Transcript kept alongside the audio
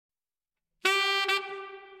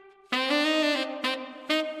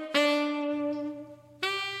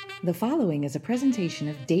The following is a presentation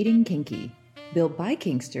of Dating Kinky, built by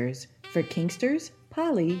Kinksters, for Kinksters,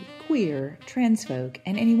 poly, queer, trans folk,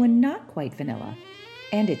 and anyone not quite vanilla.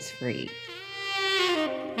 And it's free.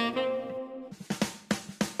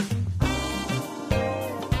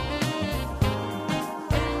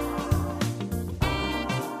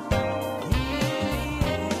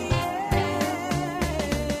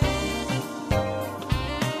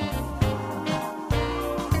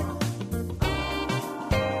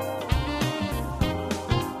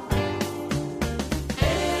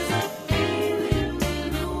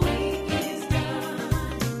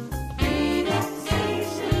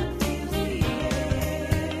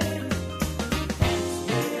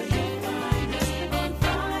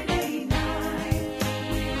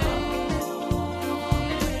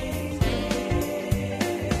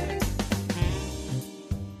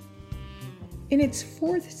 In its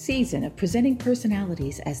fourth season of presenting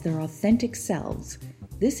personalities as their authentic selves,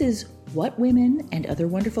 this is What Women and Other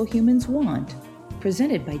Wonderful Humans Want,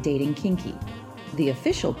 presented by Dating Kinky, the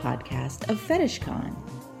official podcast of FetishCon.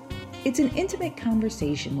 It's an intimate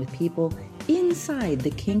conversation with people inside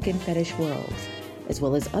the kink and fetish worlds, as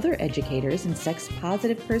well as other educators and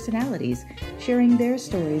sex-positive personalities sharing their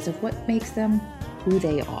stories of what makes them who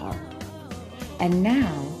they are. And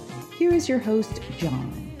now, here is your host,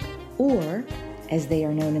 John. Or, as they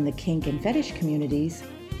are known in the kink and fetish communities,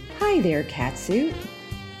 hi there, Catsuit.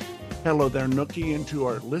 Hello there, Nookie, and to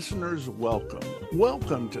our listeners, welcome.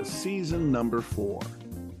 Welcome to season number 4.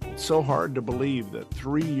 It's so hard to believe that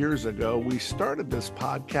 3 years ago, we started this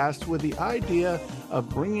podcast with the idea of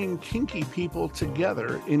bringing kinky people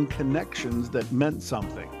together in connections that meant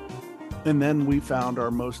something. And then we found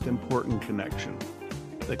our most important connection,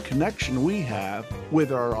 the connection we have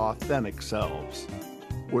with our authentic selves.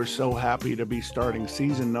 We're so happy to be starting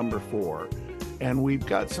season number 4, and we've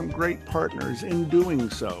got some great partners in doing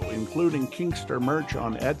so, including Kinkster merch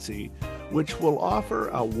on Etsy, which will offer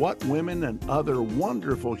a What Women and Other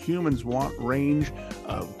Wonderful Humans Want range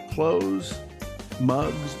of clothes,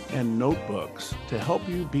 mugs, and notebooks to help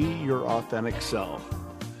you be your authentic self.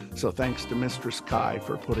 So thanks to Mistress Kai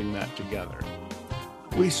for putting that together.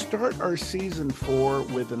 We start our season 4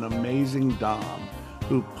 with an amazing Dom,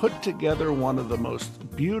 who put together one of the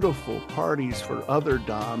most beautiful parties for other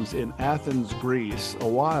Doms in Athens, Greece a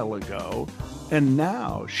while ago, and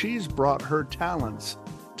now she's brought her talents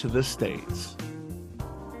to the States.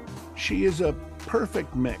 She is a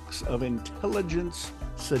perfect mix of intelligence,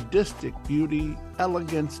 sadistic beauty,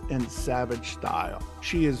 elegance, and savage style.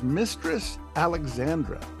 She is Mistress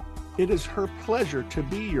Alexandra. It is her pleasure to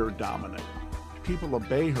be your dominant. People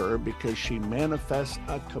obey her because she manifests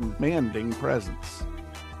a commanding presence.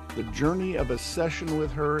 The journey of a session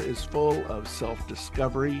with her is full of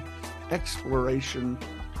self-discovery, exploration,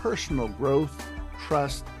 personal growth,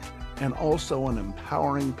 trust, and also an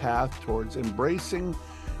empowering path towards embracing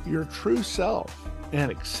your true self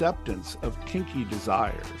and acceptance of kinky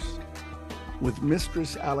desires. With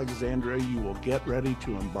Mistress Alexandra, you will get ready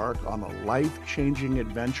to embark on a life-changing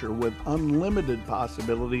adventure with unlimited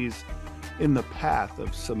possibilities in the path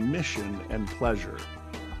of submission and pleasure.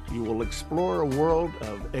 You will explore a world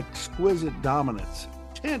of exquisite dominance,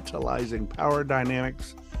 tantalizing power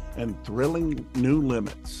dynamics, and thrilling new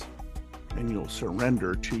limits. And you'll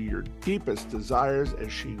surrender to your deepest desires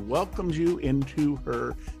as she welcomes you into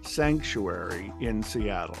her sanctuary in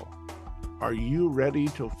Seattle. Are you ready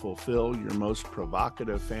to fulfill your most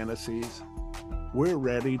provocative fantasies? We're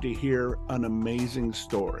ready to hear an amazing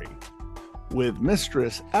story with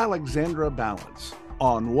Mistress Alexandra Balance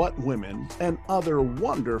on What Women and Other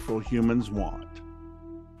Wonderful Humans Want.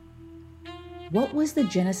 What was the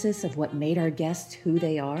genesis of what made our guests who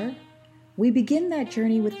they are? We begin that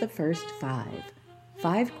journey with the first 5.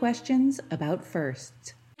 5 questions about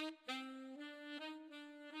firsts.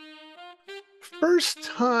 First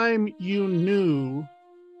time you knew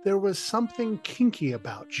there was something kinky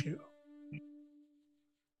about you.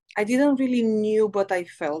 I didn't really knew, but I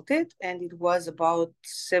felt it. And it was about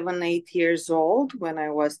 7, 8 years old when I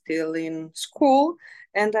was still in school.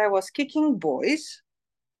 And I was kicking boys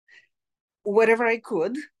wherever I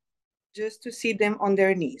could just to see them on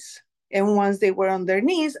their knees. And once they were on their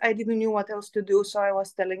knees, I didn't know what else to do. So I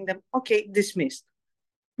was telling them, okay, dismissed.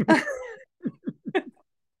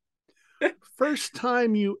 First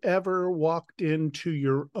time you ever walked into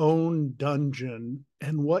your own dungeon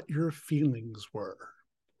and what your feelings were.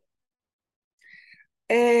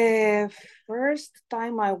 First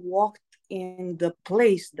time I walked in the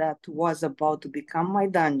place that was about to become my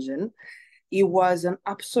dungeon, it was an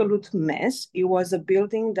absolute mess. It was a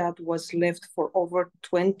building that was left for over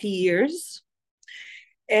 20 years.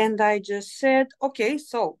 And I just said, okay,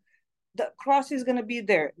 so The cross is going to be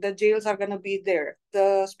there. The jails are going to be there.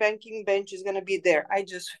 The spanking bench is going to be there. I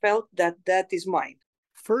just felt that that is mine.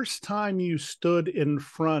 First time you stood in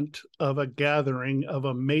front of a gathering of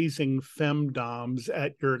amazing femdoms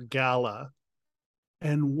at your gala,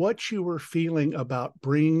 and what you were feeling about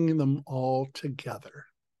bringing them all together.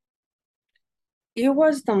 It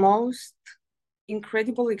was the most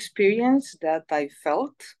incredible experience that I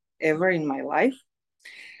felt ever in my life.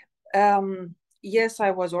 Yes, I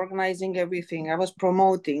was organizing everything. I was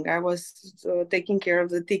promoting. I was taking care of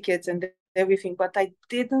the tickets and everything, but I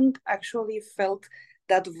didn't actually felt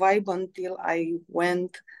that vibe until I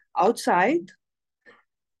went outside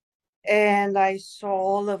and I saw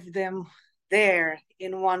all of them there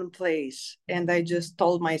in one place. And I just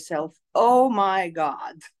told myself, oh my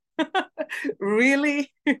God,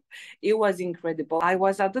 really? It was incredible. I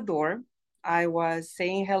was at the door. I was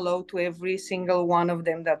saying hello to every single one of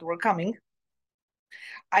them that were coming.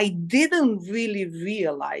 I didn't really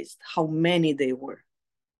realize how many they were.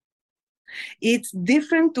 It's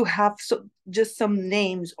different to have just some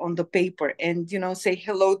names on the paper and, say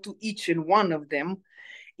hello to each and one of them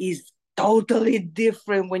is totally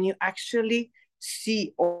different when you actually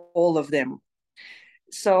see all of them.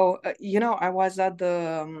 So, I was at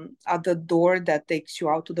the door that takes you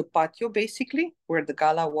out to the patio, basically, where the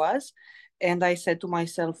gala was. And I said to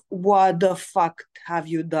myself, what the fuck have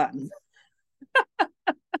you done?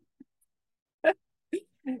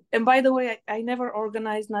 And by the way, I never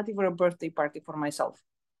organized not even a birthday party for myself.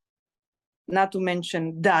 Not to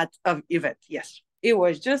mention that of Yvette, yes. It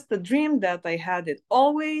was just a dream that I had it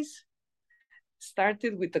always.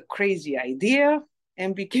 Started with a crazy idea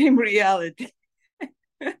and became reality.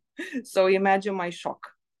 So imagine my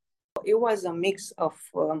shock. It was a mix of,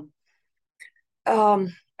 I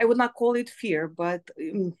would not call it fear, but,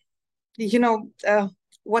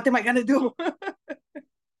 what am I going to do?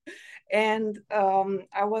 And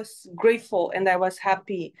I was grateful and I was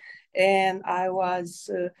happy. And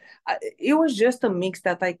it was just a mix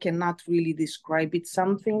that I cannot really describe. It's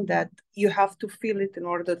something that you have to feel it in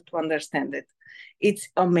order to understand it. It's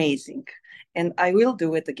amazing. And I will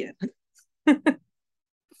do it again.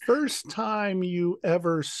 First time you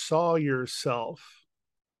ever saw yourself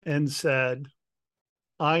and said,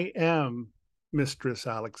 I am Mistress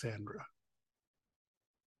Alexandra.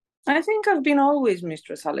 I think I've been always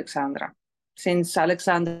Mistress Alexandra, since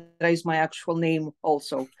Alexandra is my actual name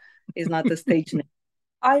also, is not a stage name.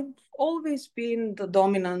 I've always been the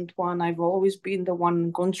dominant one. I've always been the one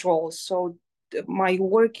in control. So my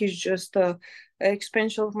work is just an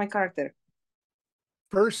expansion of my character.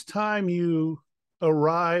 First time you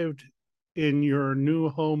arrived in your new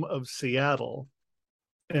home of Seattle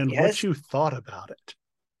and Yes. what you thought about it.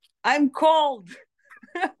 I'm cold.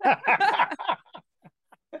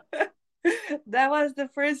 That was the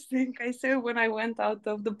first thing I said when I went out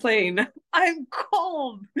of the plane. I'm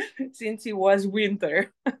cold, since it was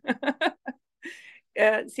winter.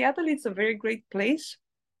 Seattle is a very great place.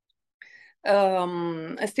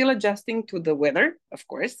 Still adjusting to the weather, of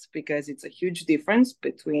course, because it's a huge difference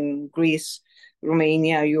between Greece,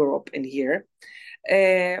 Romania, Europe, and here.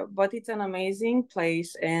 But it's an amazing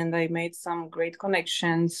place, and I made some great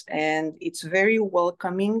connections, and it's very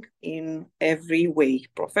welcoming in every way,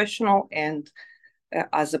 professional and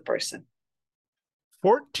as a person.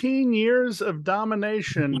 14 years of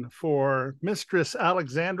domination for Mistress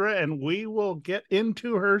Alexandra, and we will get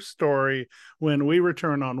into her story when we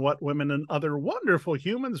return on What Women and Other Wonderful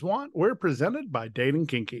Humans Want. We're presented by Dating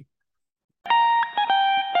Kinky.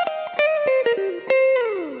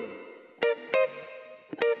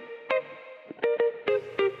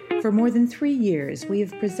 For more than 3 years, we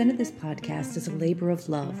have presented this podcast as a labor of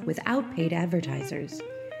love without paid advertisers.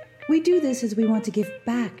 We do this as we want to give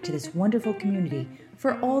back to this wonderful community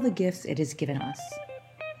for all the gifts it has given us.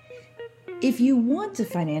 If you want to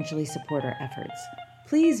financially support our efforts,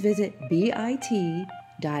 please visit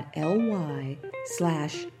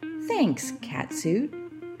bit.ly/thankscatsuit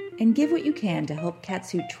and give what you can to help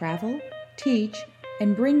Catsuit travel, teach,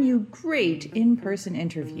 and bring you great in-person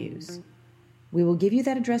interviews. We will give you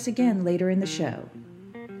that address again later in the show.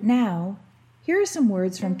 Now, here are some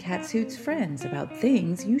words from Catsuit's friends about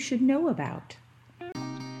things you should know about.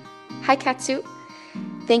 Hi, Catsuit.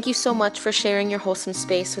 Thank you so much for sharing your wholesome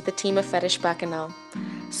space with the team of Fetish Bacchanal.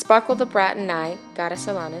 Sparkle the Brat and I, Goddess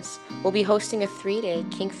Alanis, will be hosting a 3-day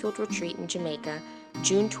kink-filled retreat in Jamaica,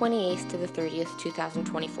 June 28th to the 30th,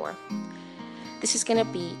 2024. This is going to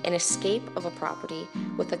be an escape of a property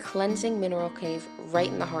with a cleansing mineral cave right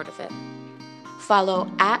in the heart of it. Follow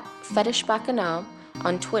 @Fetish Bacchanal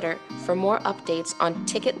on Twitter for more updates on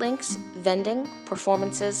ticket links, vending,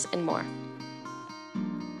 performances, and more.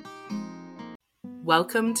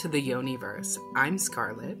 Welcome to the Yoniverse. I'm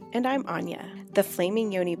Scarlett. And I'm Anya. The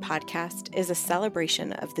Flaming Yoni podcast is a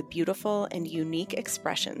celebration of the beautiful and unique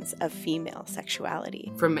expressions of female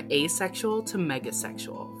sexuality. From asexual to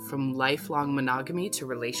megasexual, from lifelong monogamy to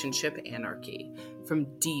relationship anarchy, from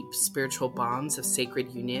deep spiritual bonds of sacred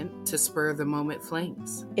union to spur-of-the-moment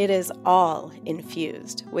flings. It is all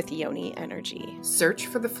infused with Yoni energy. Search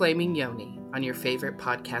for the Flaming Yoni on your favorite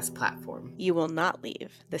podcast platform. You will not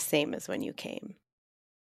leave the same as when you came.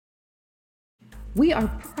 We are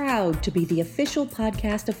proud to be the official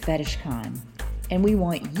podcast of FetishCon, and we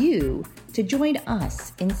want you to join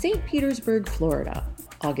us in St. Petersburg, Florida,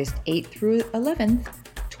 August 8th through 11th,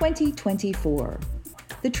 2024.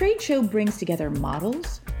 The trade show brings together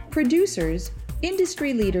models, producers,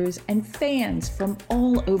 industry leaders, and fans from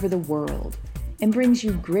all over the world, and brings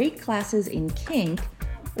you great classes in kink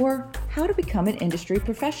or how to become an industry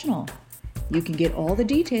professional. You can get all the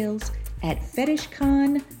details at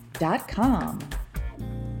fetishcon.com.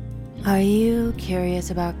 Are you curious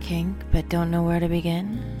about kink but don't know where to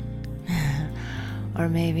begin? Or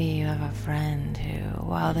maybe you have a friend who,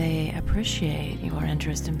 while they appreciate your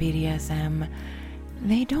interest in BDSM,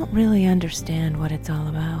 they don't really understand what it's all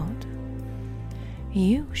about.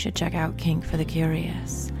 You should check out Kink for the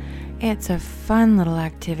Curious. It's a fun little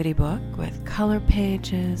activity book with color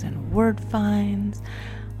pages and word finds,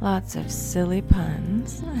 lots of silly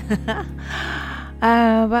puns,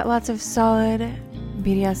 but lots of solid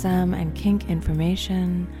BDSM and kink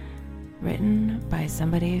information written by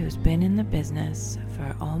somebody who's been in the business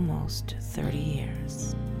for almost 30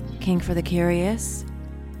 years. Kink for the Curious,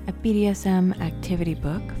 a BDSM activity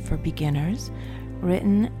book for beginners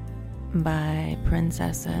written by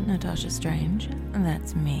Princessa Natasha Strange,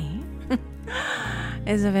 that's me,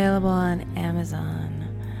 is available on Amazon.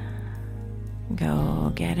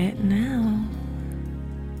 Go get it now.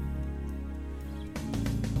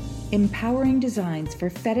 Empowering designs for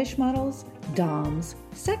fetish models, doms,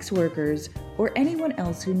 sex workers, or anyone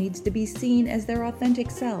else who needs to be seen as their authentic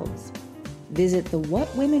selves. Visit the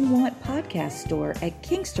What Women Want podcast store at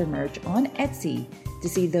Kinkster Merch on Etsy to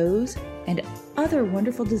see those and other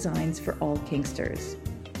wonderful designs for all kinksters.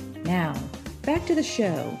 Now, back to the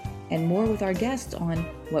show and more with our guests on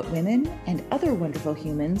what women and other wonderful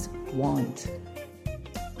humans want.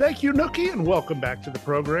 Thank you, Nookie, and welcome back to the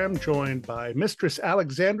program, joined by Mistress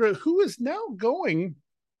Alexandra, who is now going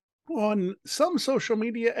on some social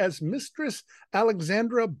media as Mistress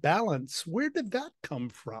Alexandra Balance. Where did that come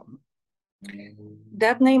from?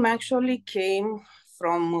 That name actually came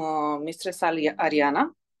from Mistress Ariana,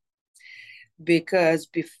 because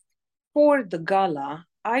before the gala,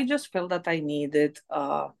 I just felt that I needed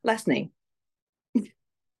a last name.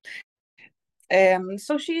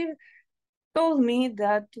 So she told me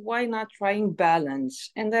that why not trying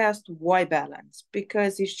balance? And I asked, why balance?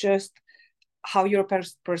 Because it's just how your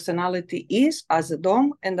personality is as a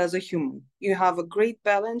dom and as a human. You have a great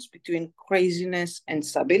balance between craziness and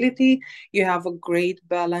stability. You have a great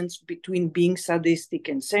balance between being sadistic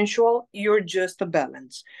and sensual. You're just a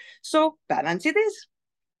balance. So balance it is.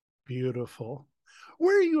 Beautiful.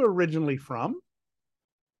 Where are you originally from?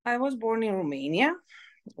 I was born in Romania,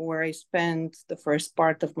 where I spent the first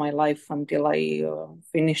part of my life until I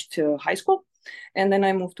finished high school. And then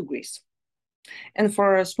I moved to Greece. And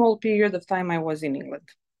for a small period of time, I was in England.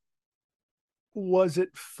 Was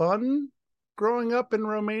it fun growing up in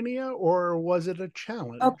Romania, or was it a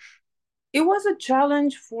challenge? It was a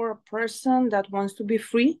challenge for a person that wants to be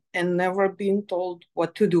free and never been told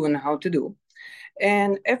what to do and how to do.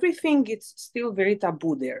 And everything is still very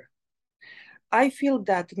taboo there. I feel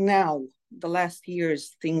that now, the last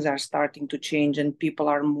years, things are starting to change and people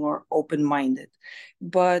are more open-minded.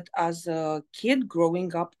 But as a kid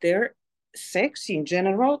growing up there, sex in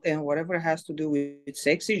general and whatever has to do with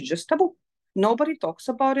sex is just taboo. Nobody talks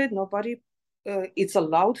about it. Nobody, it's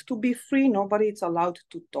allowed to be free. Nobody is allowed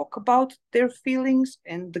to talk about their feelings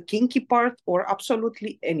and the kinky part or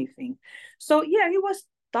absolutely anything. So yeah, it was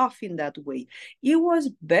tough in that way. It was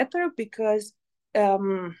better because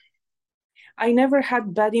I never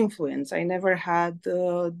had bad influence. I never had,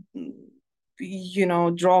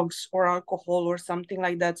 drugs or alcohol or something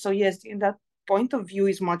like that. So yes, in that point of view,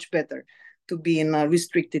 is much better to be in a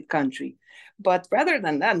restricted country. But rather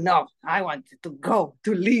than that, no, I wanted to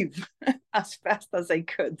leave as fast as I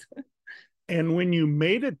could. And when you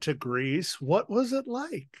made it to Greece, what was it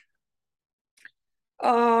like?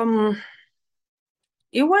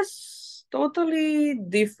 It was totally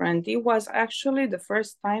different. It was actually the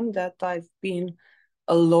first time that I've been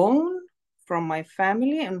alone from my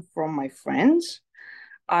family and from my friends.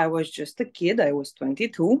 I was just a kid. I was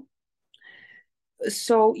 22.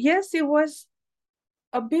 So yes, it was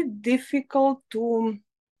a bit difficult to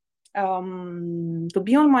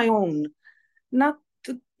be on my own, not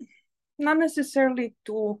to, not necessarily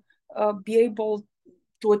to be able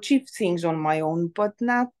to achieve things on my own, but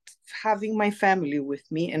not having my family with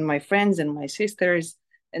me and my friends and my sisters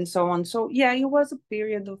and so on. So yeah, it was a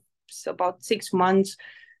period of about 6 months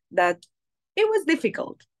that it was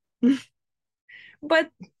difficult,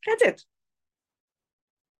 but that's it.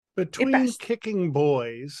 It Between passed. kicking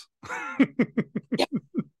boys,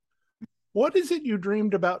 what is it you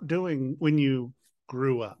dreamed about doing when you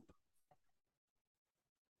grew up?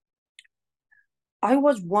 I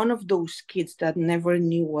was one of those kids that never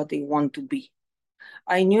knew what they want to be.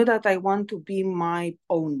 I knew that I want to be my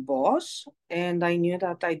own boss, and I knew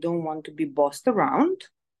that I don't want to be bossed around.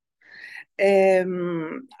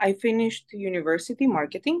 I finished university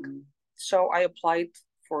marketing, so I applied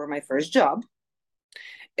for my first job,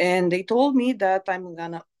 and they told me that I'm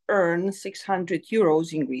gonna earn 600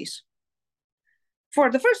 euros in Greece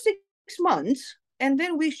for the first 6 months, and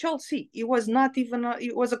then we shall see. It was not even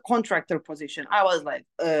it was a contractor position. I was like,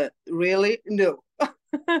 really? No.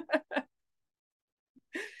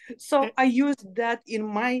 So I used that in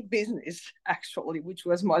my business actually, which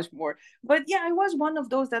was much more. But yeah, I was one of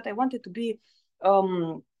those that I wanted to be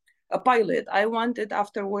um, a pilot. I wanted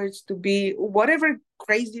afterwards to be whatever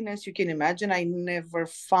craziness you can imagine. I never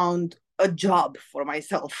found a job for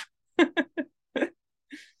myself.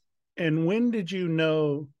 And when did you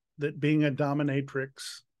know that being a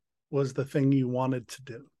dominatrix was the thing you wanted to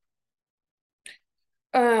do?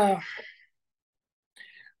 Uh,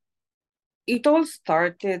 it all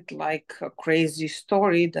started like a crazy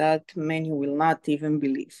story that many will not even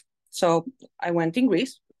believe. So I went in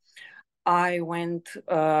Greece. I went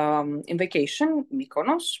in vacation,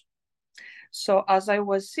 Mykonos. So as I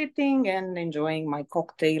was sitting and enjoying my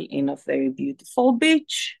cocktail in a very beautiful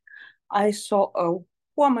beach, I saw a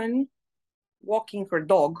woman walking her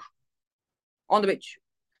dog on the beach.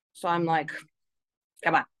 So I'm like,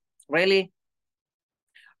 come on, really?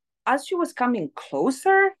 As she was coming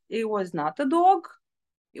closer, it was not a dog,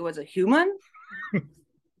 it was a human.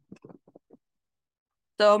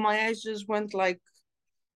 So my eyes just went like,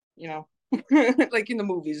 you know, like in the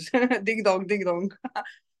movies, ding dong, ding dong.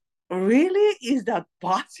 Really? Is that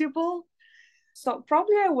possible? So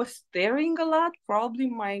probably I was staring a lot. Probably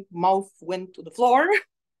my mouth went to the floor.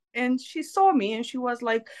 And she saw me and she was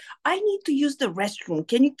like, I need to use the restroom.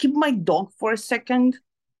 Can you keep my dog for a second?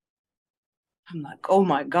 I'm like, oh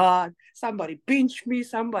my God, somebody pinch me,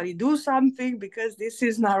 somebody do something because this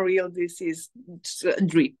is not real. This is a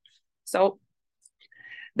dream. So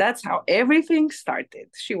that's how everything started.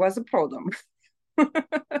 She was a problem.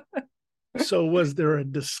 So was there a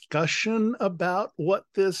discussion about what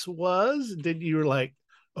this was? Did you like,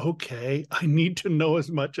 okay, I need to know as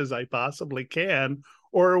much as I possibly can?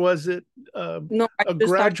 Or was it No, a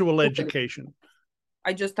gradual education?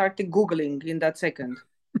 I just started Googling in that second.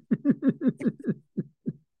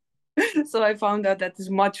 So I found out that is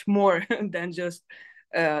much more than just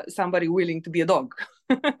somebody willing to be a dog.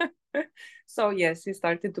 So yes, it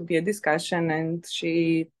started to be a discussion and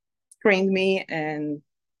she trained me and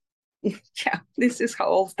yeah, this is how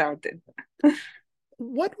all started.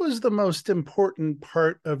 What was the most important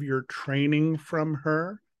part of your training from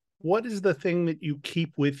her? What is the thing that you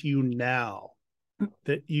keep with you now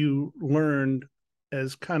that you learned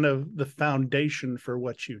as kind of the foundation for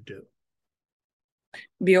what you do?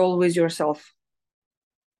 Be always yourself.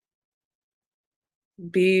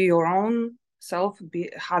 Be your own self,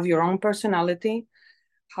 have your own personality,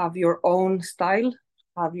 have your own style,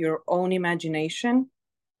 have your own imagination,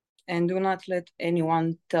 and do not let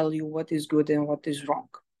anyone tell you what is good and what is wrong.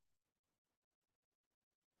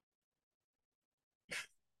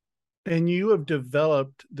 And you have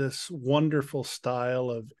developed this wonderful style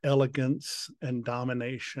of elegance and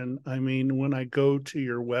domination. I mean, when I go to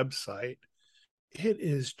your website, it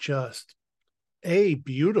is just A,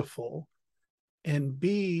 beautiful, and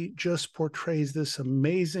B, just portrays this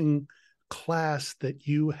amazing class that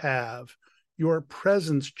you have. Your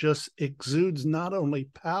presence just exudes not only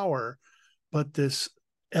power, but this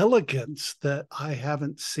elegance that I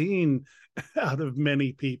haven't seen out of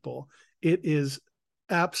many people. It is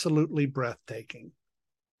absolutely breathtaking.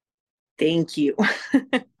 Thank you.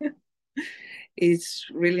 It's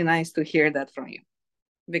really nice to hear that from you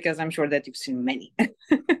because I'm sure that you've seen many.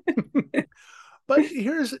 But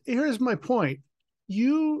here's my point.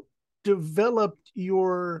 You developed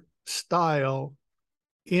your style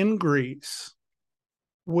in Greece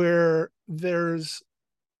where there's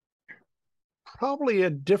probably a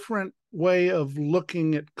different way of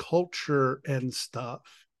looking at culture and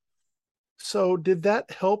stuff. So did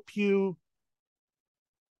that help you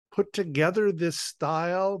put together this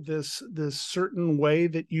style, this certain way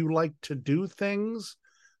that you like to do things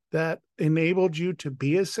that enabled you to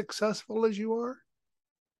be as successful as you are?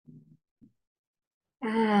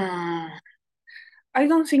 I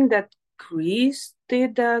don't think that Greece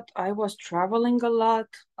did that. I was traveling a lot.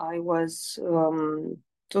 I was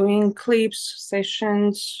doing clips,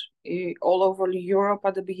 sessions all over Europe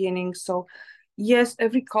at the beginning. So, yes,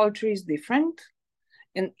 every culture is different,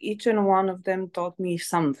 and each and one of them taught me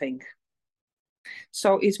something.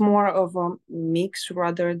 So it's more of a mix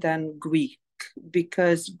rather than Greek,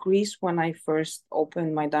 because Greece, when I first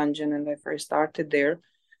opened my dungeon and I first started there,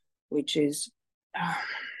 which is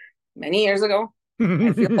many years ago,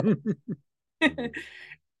 I feel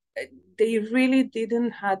they really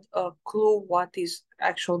didn't had a clue what is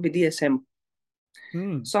actual BDSM.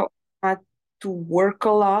 So I had to work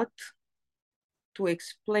a lot to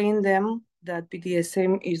explain them that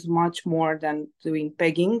BDSM is much more than doing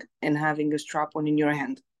pegging and having a strap on in your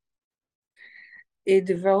hand. It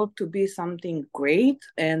developed to be something great,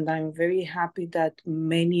 and I'm very happy that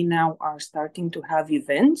many now are starting to have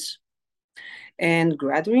events and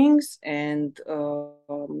gatherings and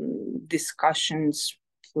discussions,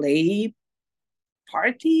 play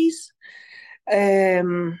parties.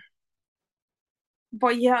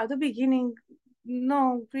 But yeah, at the beginning,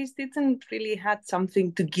 no, Greece didn't really had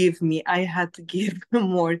something to give me. I had to give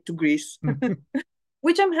more to Greece,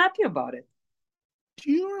 which I'm happy about it.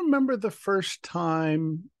 Do you remember the first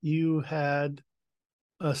time you had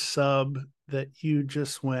a sub that you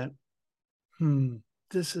just went,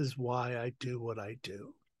 this is why I do what I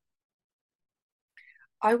do?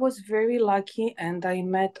 I was very lucky, and I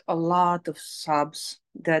met a lot of subs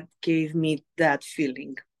that gave me that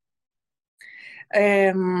feeling.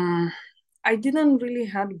 I didn't really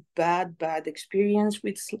have bad experience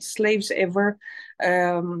with slaves ever.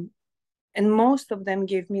 And most of them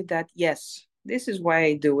gave me that, yes, this is why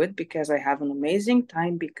I do it, because I have an amazing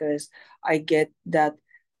time, because I get that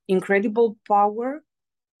incredible power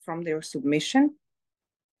from their submission.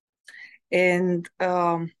 And,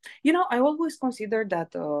 I always consider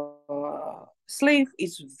that slave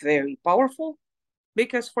is very powerful,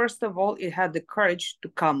 because first of all, it had the courage to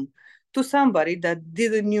come to somebody that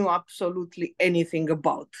didn't knew absolutely anything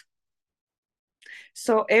about.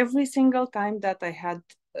 So every single time that I had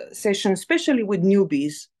a session, especially with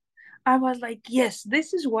newbies, I was like, yes,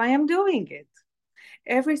 this is why I'm doing it.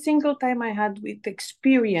 Every single time I had with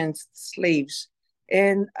experienced slaves,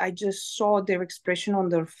 and I just saw their expression on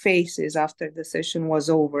their faces after the session was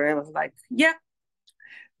over, I was like, yeah,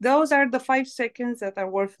 those are the 5 seconds that are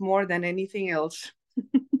worth more than anything else.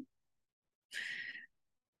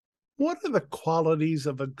 What are the qualities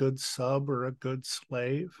of a good sub or a good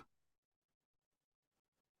slave?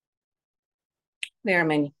 There are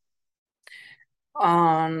many.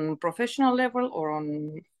 On professional level or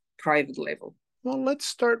on private level? Well, let's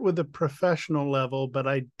start with the professional level, but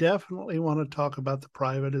I definitely want to talk about the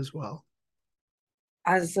private as well.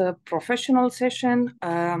 As a professional session,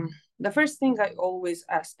 the first thing I always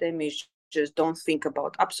ask them is just don't think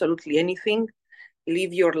about absolutely anything.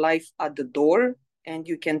 Leave your life at the door, and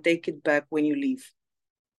you can take it back when you leave.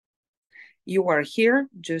 You are here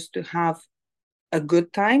just to have a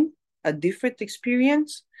good time, a different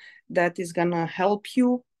experience that is going to help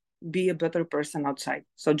you be a better person outside.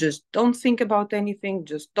 So just don't think about anything.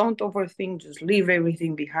 Just don't overthink. Just leave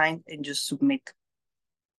everything behind and just submit.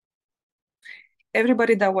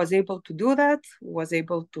 Everybody that was able to do that was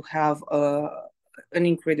able to have an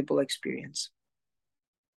incredible experience.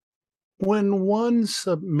 When one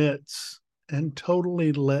submits and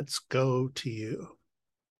totally lets go to you,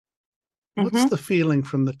 what's the feeling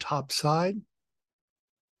from the top side?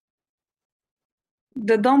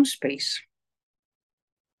 The dom space,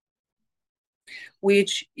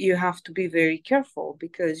 which you have to be very careful,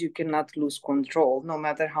 because you cannot lose control no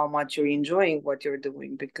matter how much you're enjoying what you're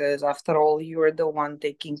doing, because after all, you're the one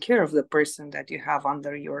taking care of the person that you have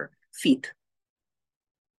under your feet.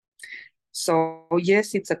 So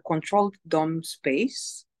yes, it's a controlled dom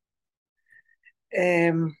space.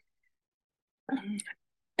 And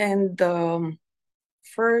the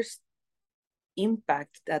first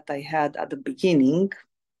impact that I had at the beginning,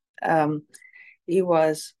 it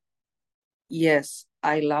was, yes,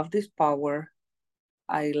 I love this power.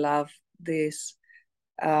 I love this,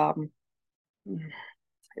 I don't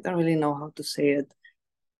really know how to say it.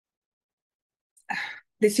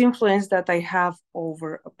 This influence that I have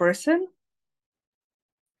over a person.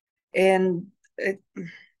 And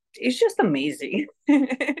it's just amazing.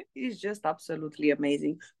 It's just absolutely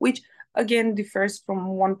amazing, which again differs from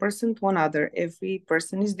one person to another. Every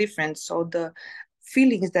person is different. So the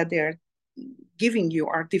feelings that they're giving you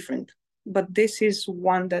are different, but this is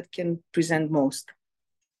one that can present most.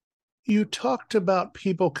 You talked about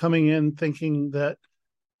people coming in thinking that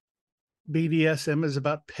BDSM is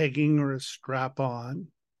about pegging or a strap on.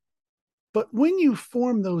 But when you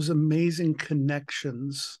form those amazing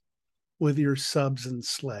connections with your subs and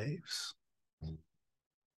slaves,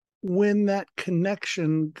 when that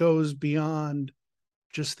connection goes beyond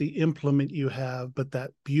just the implement you have, but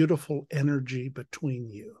that beautiful energy between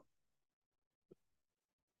you,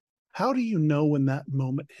 how do you know when that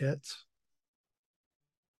moment hits?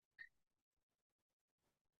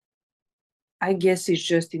 I guess it's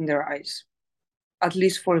just in their eyes. At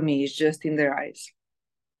least for me, it's just in their eyes.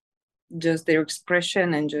 Just their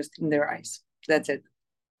expression and just in their eyes. That's it.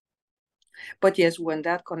 But yes, when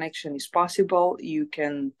that connection is possible, you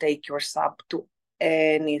can take your sub to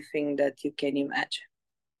anything that you can imagine.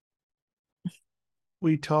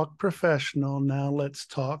 We talk professional, now let's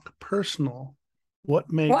talk personal.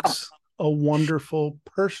 What makes a wonderful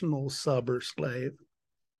personal sub or slave?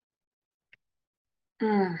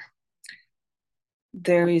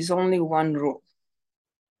 There is only one rule.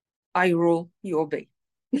 I rule, you obey.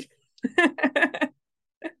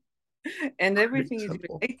 And everything is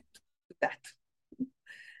related to that.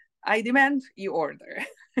 I demand, you order.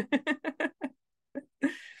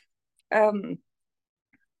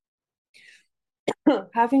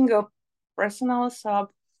 Having a personal sub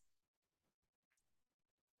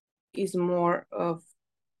is more of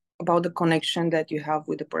about the connection that you have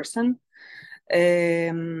with the person.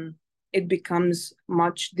 It becomes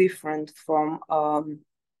much different from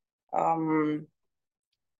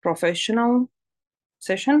professional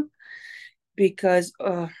session, because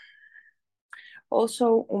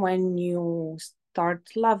also when you start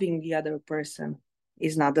loving the other person,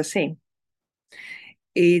 is not the same.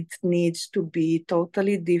 It needs to be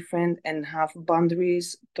totally different and have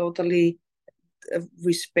boundaries totally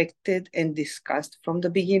respected and discussed from the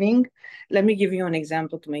beginning. Let me give you an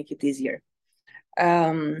example to make it easier.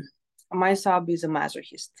 My sub is a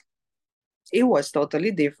masochist. It was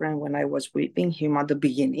totally different when I was whipping him at the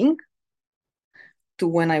beginning to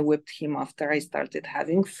when I whipped him after I started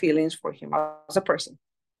having feelings for him as a person.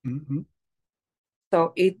 Mm-hmm.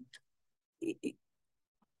 So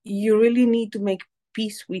you really need to make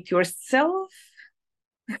peace with yourself,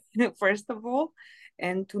 first of all,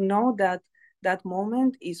 and to know that that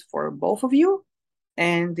moment is for both of you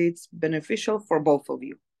and it's beneficial for both of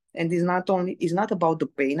you. And it's not about the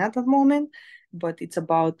pain at that moment, but it's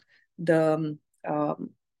about the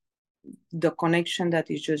connection that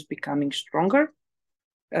is just becoming stronger,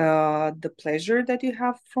 the pleasure that you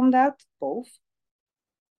have from that, both.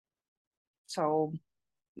 So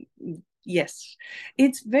yes,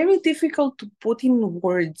 it's very difficult to put in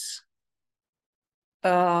words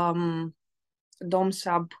dom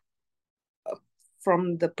sub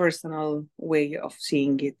from the personal way of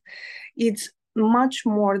seeing it. It's much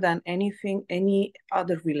more than any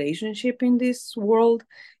other relationship in this world.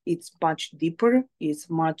 It's much deeper. It's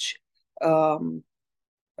much true,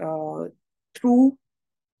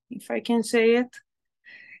 if I can say it.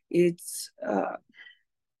 It's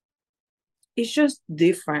just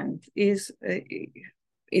different. It's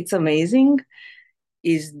amazing.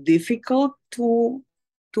 It's difficult to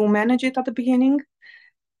manage it at the beginning,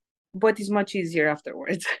 but it's much easier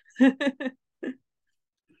afterwards.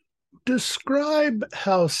 Describe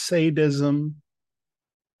how sadism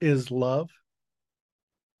is love.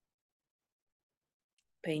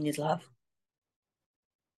 Pain is love,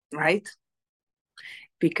 right?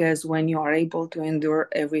 Because when you are able to endure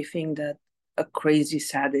everything that a crazy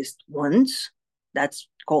sadist wants, that's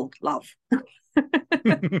called love.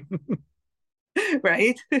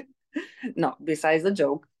 Right? No, besides the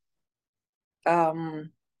joke.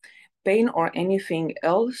 Pain or anything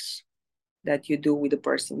else that you do with the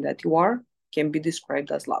person that you are can be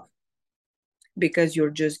described as love, because you're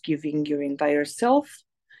just giving your entire self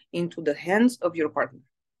into the hands of your partner.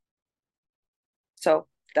 So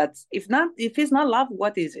that's, if it's not love,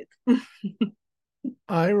 what is it?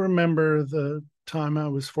 I remember the time I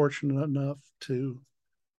was fortunate enough to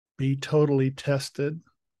be totally tested.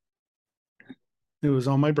 It was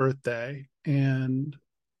on my birthday, and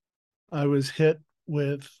I was hit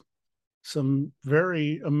with some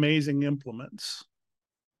very amazing implements,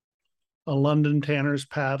 a London Tanner's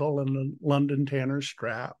paddle and a London Tanner's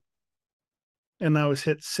strap. And I was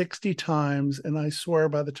hit 60 times. And I swear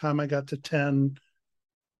by the time I got to 10,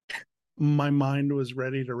 my mind was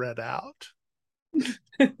ready to red out.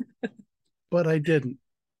 But I didn't.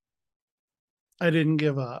 I didn't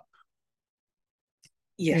give up.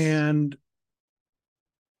 Yes. And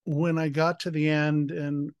when I got to the end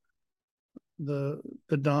and the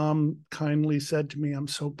Dom kindly said to me, "I'm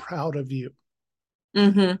so proud of you."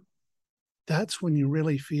 Mm-hmm. That's when you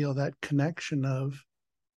really feel that connection of,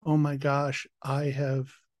 oh my gosh, I have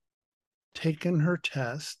taken her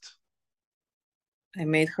test. I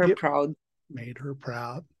made her It proud. made her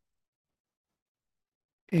proud.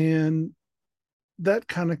 And that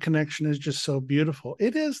kind of connection is just so beautiful.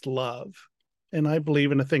 It is love. And I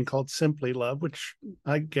believe in a thing called simply love, which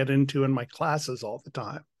I get into in my classes all the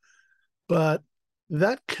time. But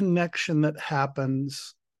that connection that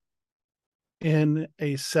happens in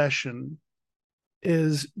a session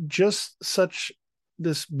is just such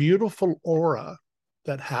this beautiful aura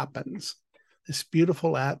that happens, this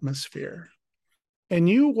beautiful atmosphere. And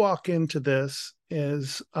you walk into this,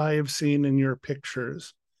 as I have seen in your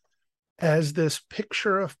pictures, as this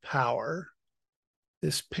picture of power,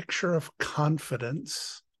 this picture of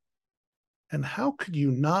confidence. And how could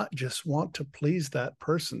you not just want to please that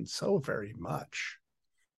person so very much?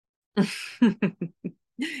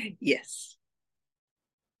 Yes.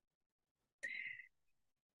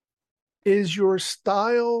 Is your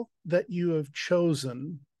style that you have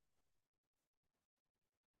chosen,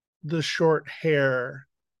 the short hair,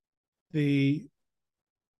 the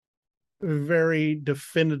very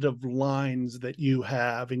definitive lines that you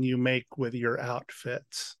have and you make with your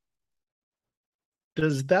outfits,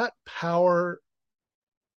 does that power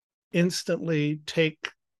instantly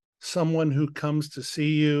take someone who comes to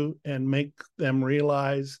see you and make them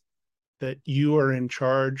realize that you are in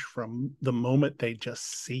charge from the moment they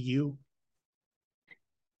just see you?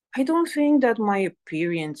 I don't think that my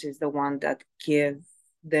appearance is the one that gives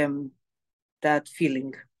them that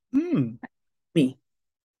feeling. Me.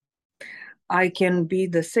 I can be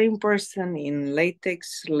the same person in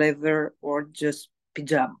latex, leather, or just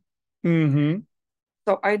pajama. Mm-hmm.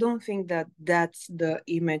 So I don't think that that's the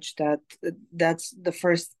image that's the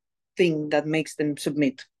first thing that makes them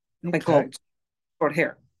submit my Okay. clothes or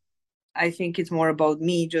hair. I think it's more about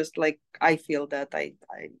me, just like I feel that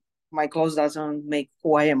my clothes doesn't make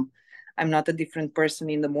who I am. I'm not a different person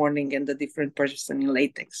in the morning and a different person in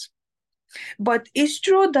latex. But it's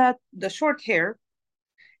true that the short hair,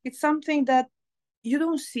 it's something that you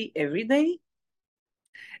don't see every day.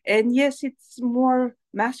 And yes, it's more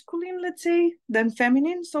masculine, let's say, than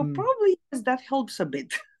feminine. So probably yes, that helps a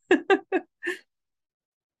bit.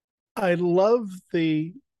 I love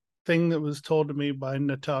the thing that was told to me by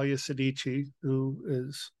Natalia Sedici, who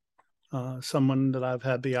is someone that I've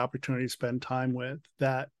had the opportunity to spend time with,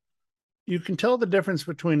 that you can tell the difference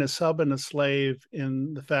between a sub and a slave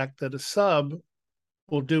in the fact that a sub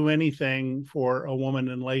will do anything for a woman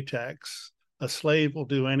in latex. A slave will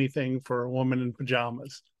do anything for a woman in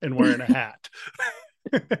pajamas and wearing a hat.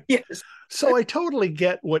 Yes. So I totally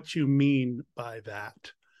get what you mean by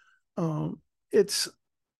that. It's,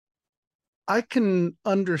 I can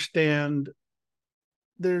understand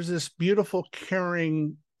there's this beautiful,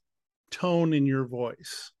 caring tone in your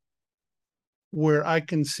voice where I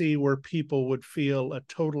can see where people would feel a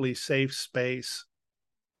totally safe space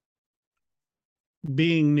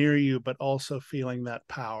being near you, but also feeling that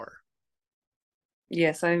power.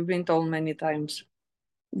 Yes, I've been told many times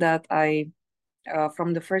that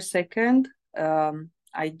from the first second,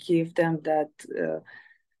 I give them that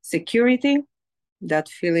security, that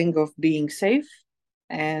feeling of being safe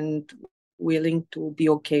and willing to be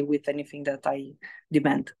okay with anything that I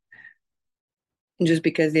demand, just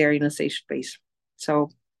because they are in a safe space. So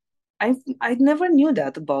I never knew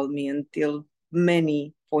that about me until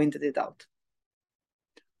many pointed it out.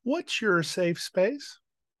 What's your safe space?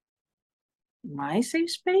 My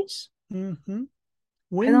safe space? Mm-hmm.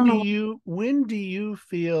 I don't know. When do you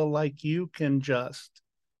feel like you can just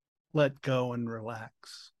let go and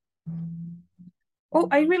relax? Oh,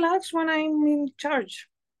 I relax when I'm in charge.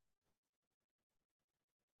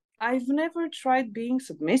 I've never tried being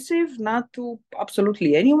submissive, not to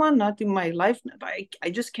absolutely anyone, not in my life. I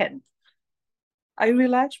just can't. I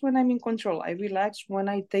relax when I'm in control. I relax when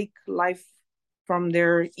I take life from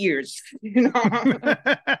their ears,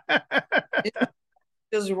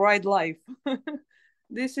 just ride life.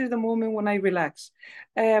 This is the moment when I relax.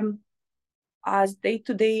 As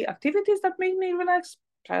day-to-day activities that make me relax,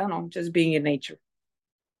 I don't know, just being in nature.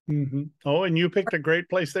 Mm-hmm. Oh, and you picked a great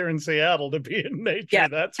place there in Seattle to be in nature, Yeah.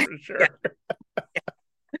 that's for sure. Yeah.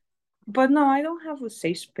 But no, I don't have a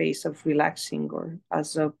safe space of relaxing or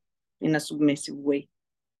in a submissive way.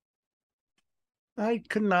 I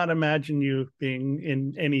could not imagine you being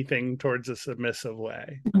in anything towards a submissive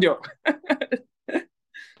way. Yeah.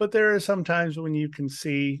 But there are some times when you can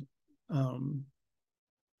see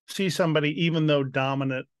somebody, even though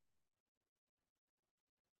dominant,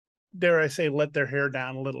 dare I say, let their hair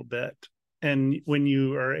down a little bit And when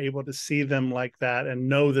you are able to see them like that and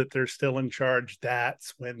know that they're still in charge,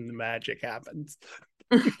 that's when the magic happens.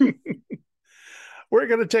 We're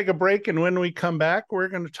going to take a break. And when we come back, we're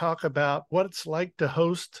going to talk about what it's like to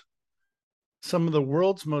host some of the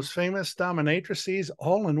world's most famous dominatrices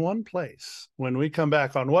all in one place. When we come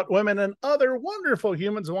back on What Women and Other Wonderful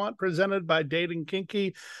Humans Want, presented by Dating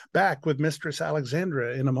Kinky, back with Mistress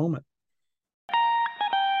Alexandra in a moment.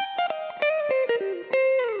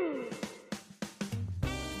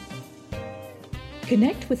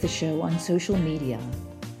 Connect with the show on social media.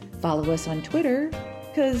 Follow us on Twitter,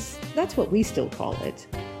 because that's what we still call it,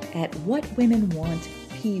 at What Women Want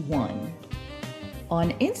P1.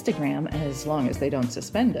 On Instagram, as long as they don't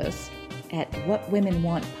suspend us, at What Women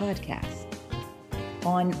Want Podcast.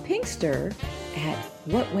 On Pinkster, at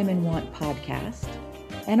What Women Want Podcast.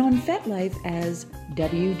 And on FetLife as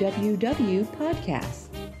WWW Podcast.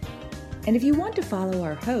 And if you want to follow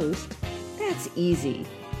our host, that's easy,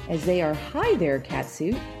 as they are Hi There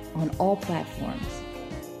Catsuit on all platforms.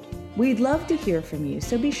 We'd love to hear from you,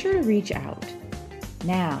 so be sure to reach out.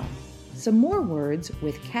 Now, some more words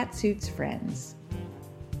with Catsuit's friends.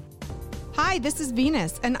 Hi, this is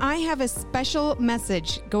Venus, and I have a special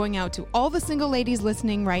message going out to all the single ladies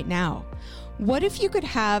listening right now. What if you could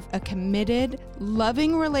have a committed,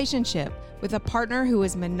 loving relationship with a partner who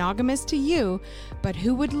is monogamous to you, but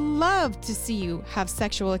who would love to see you have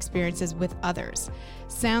sexual experiences with others?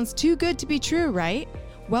 Sounds too good to be true, right?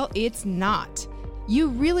 Well, it's not. You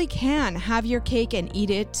really can have your cake and eat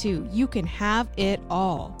it too. You can have it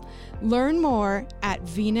all. Learn more at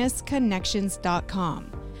venusconnections.com.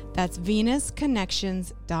 That's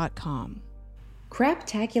venusconnections.com.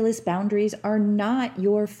 Craptaculous boundaries are not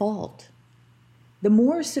your fault. The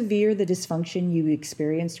more severe the dysfunction you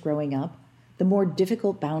experienced growing up, the more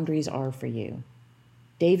difficult boundaries are for you.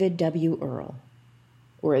 David W. Earl.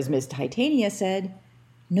 Or as Ms. Titania said,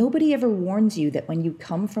 nobody ever warns you that when you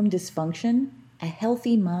come from dysfunction, a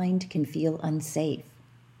healthy mind can feel unsafe.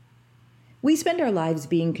 We spend our lives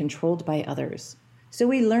being controlled by others, so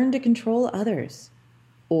we learn to control others.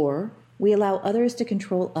 Or we allow others to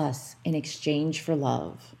control us in exchange for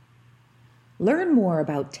love. Learn more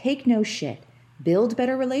about Take No Shit, build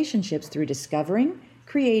better relationships through discovering,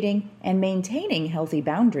 creating, and maintaining healthy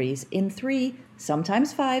boundaries in 3,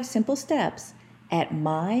 sometimes 5 simple steps at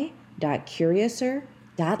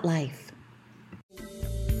my.curiouser.life.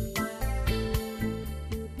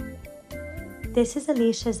 This is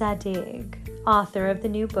Alicia Zadig, author of the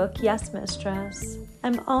new book, Yes, Mistress.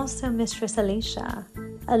 I'm also Mistress Alicia,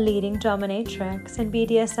 a leading dominatrix and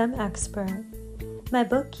BDSM expert. My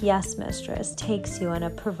book, Yes, Mistress, takes you on a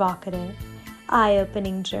provocative,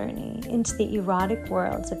 eye-opening journey into the erotic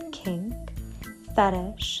worlds of kink,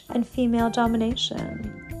 fetish, and female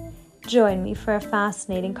domination. Join me for a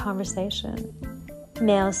fascinating conversation.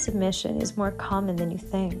 Male submission is more common than you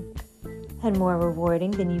think, and more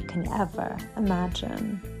rewarding than you can ever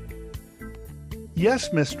imagine.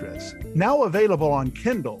 Yes, Mistress, now available on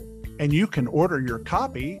Kindle, and you can order your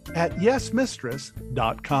copy at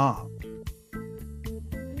yesmistress.com.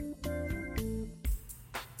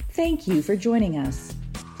 Thank you for joining us.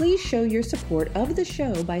 Please show your support of the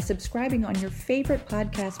show by subscribing on your favorite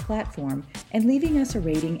podcast platform and leaving us a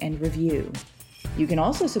rating and review. You can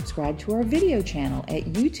also subscribe to our video channel at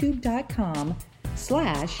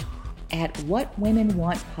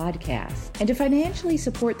youtube.com/@whatwomenwantpodcast. And to financially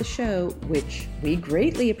support the show, which we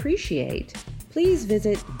greatly appreciate, please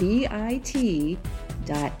visit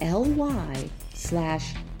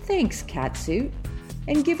bit.ly/thankscatsuit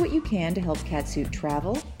and give what you can to help Catsuit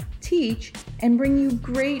travel, teach, and bring you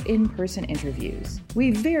great in-person interviews.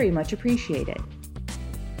 We very much appreciate it.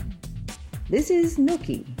 This is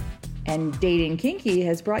Nookie, and Dating Kinky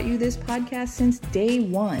has brought you this podcast since day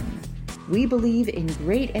one. We believe in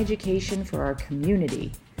great education for our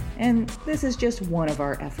community, and this is just one of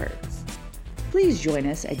our efforts. Please join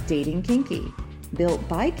us at Dating Kinky, built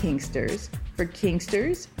by Kinksters, for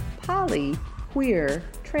Kinksters, poly, queer,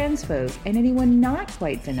 trans folk, and anyone not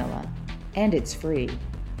quite vanilla. And it's free.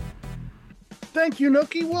 Thank you,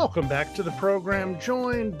 Nookie. Welcome back to the program,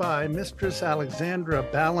 joined by Mistress Alexandra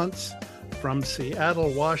Balance from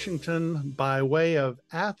Seattle, Washington, by way of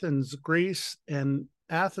Athens, Greece. And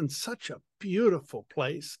Athens, such a beautiful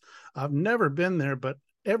place. I've never been there, but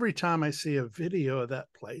every time I see a video of that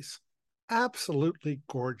place, absolutely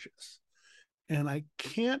gorgeous. And I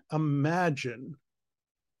can't imagine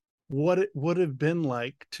what it would have been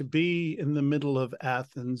like to be in the middle of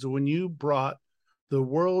Athens when you brought the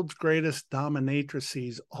world's greatest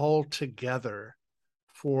dominatrices all together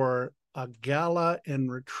for a gala and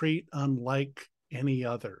retreat unlike any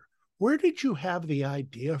other. Where did you have the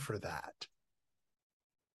idea for that?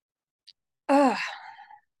 Ah,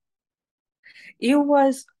 it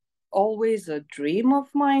was always a dream of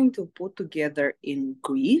mine to put together in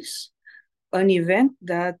Greece an event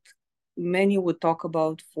that many would talk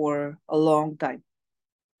about for a long time.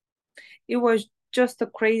 It was just a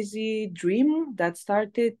crazy dream that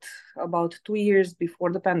started about 2 years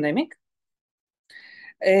before the pandemic.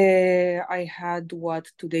 I had what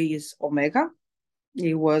today is Omega.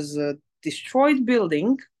 It was a destroyed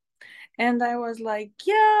building, and I was like,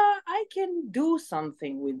 yeah, I can do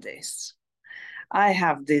something with this. I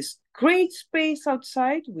have this great space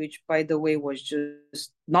outside, which, by the way, was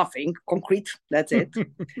just nothing, concrete. That's it. Yeah,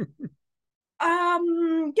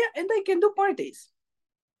 and I can do parties.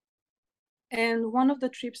 And one of the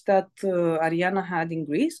trips that Ariana had in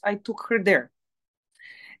Greece, I took her there.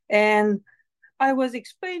 And I was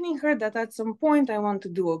explaining her that at some point I want to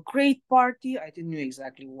do a great party. I didn't know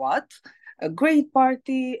exactly what. A great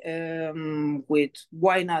party with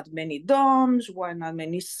why not many doms, why not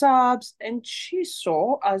many subs. And she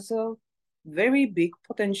saw as a very big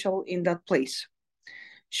potential in that place.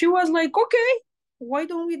 She was like, okay, why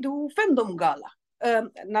don't we do Femdom Gala?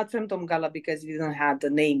 Not Femdom Gala because it didn't have the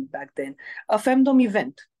name back then. A Femdom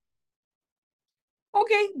event.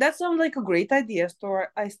 Okay, that sounds like a great idea. So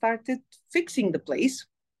I started fixing the place.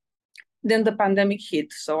 Then the pandemic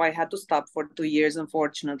hit, so I had to stop for 2 years,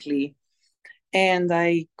 unfortunately. And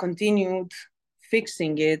I continued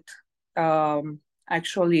fixing it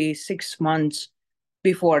actually 6 months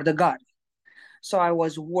before the gala. So I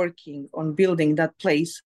was working on building that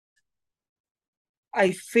place.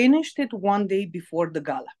 I finished it one day before the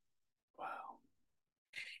gala. Wow.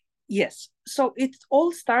 Yes. So it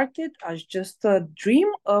all started as just a dream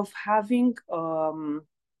of having a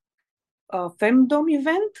femdom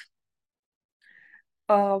event,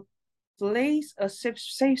 a place, a safe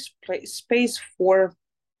space for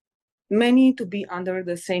many to be under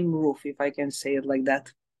the same roof, if I can say it like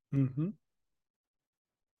that. Mm-hmm.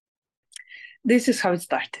 This is how it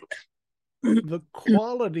started. The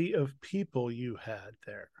quality of people you had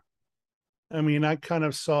there. I mean, I kind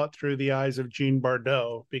of saw it through the eyes of Jean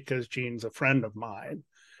Bardot because Jean's a friend of mine.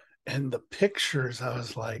 And the pictures, I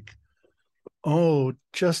was like, oh,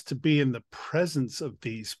 just to be in the presence of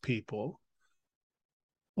these people.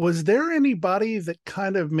 Was there anybody that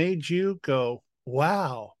kind of made you go,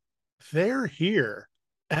 wow, they're here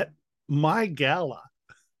at my gala?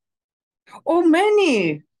 Oh,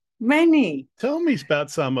 many. Tell me about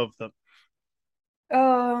some of them.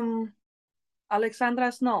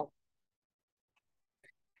 Alexandra Snow,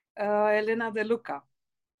 Elena De Luca,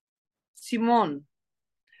 Simone,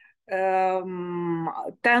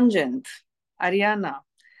 Tangent, Ariana,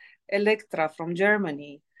 Electra from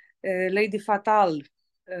Germany, Lady Fatal,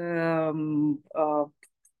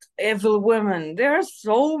 Evil Women. There are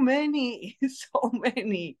so many, so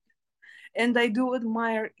many. And I do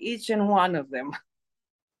admire each and one of them.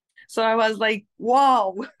 So I was like,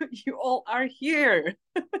 wow, you all are here.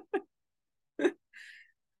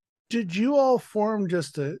 Did you all form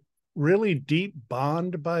just a really deep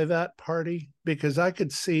bond by that party? Because I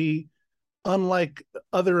could see, unlike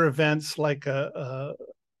other events like a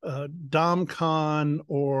DomCon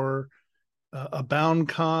or a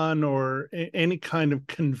BoundCon or any kind of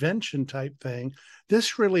convention type thing,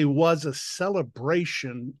 this really was a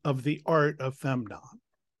celebration of the art of femdom.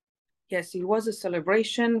 Yes, it was a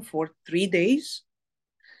celebration for 3 days.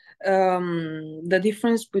 The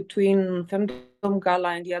difference between Femdom Gala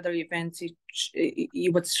and the other events,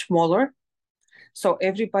 it was smaller. So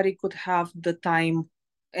everybody could have the time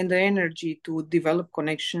and the energy to develop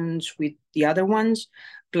connections with the other ones,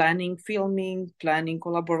 planning filming, planning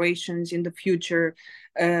collaborations in the future,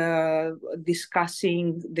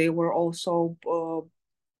 discussing. They were also,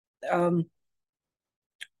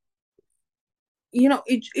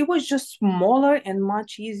 it was just smaller and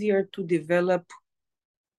much easier to develop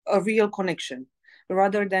a real connection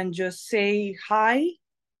rather than just say, hi,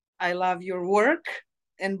 I love your work,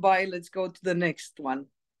 and bye, let's go to the next one.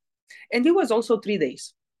 And it was also 3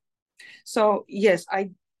 days. So yes, I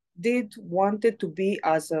did want it to be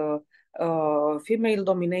as a female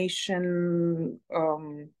domination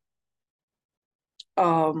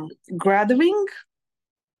gathering,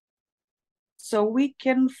 so we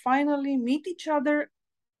can finally meet each other,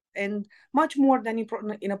 and much more than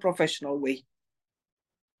in a professional way.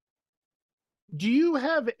 Do you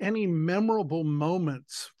have any memorable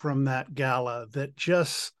moments from that gala that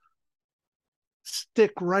just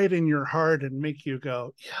stick right in your heart and make you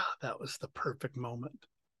go, yeah, that was the perfect moment?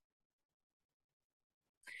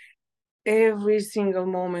 Every single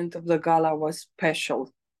moment of the gala was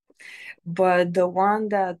special, but the one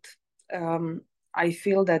that I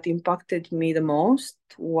feel that impacted me the most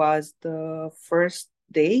was the first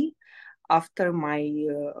day after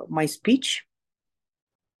my speech,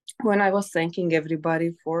 when I was thanking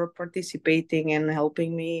everybody for participating and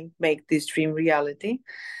helping me make this dream reality.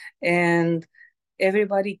 And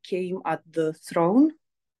everybody came at the throne,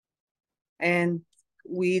 and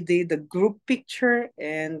we did a group picture,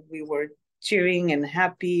 and we were cheering and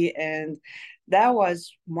happy. And that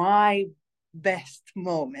was my best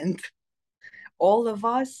moment. All of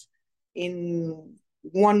us in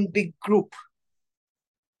one big group.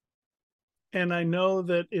 And I know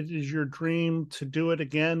that it is your dream to do it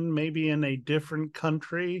again, maybe in a different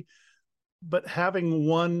country, but having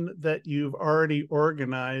one that you've already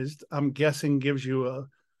organized, I'm guessing gives you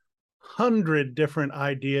 100 different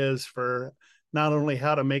ideas for not only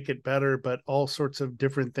how to make it better, but all sorts of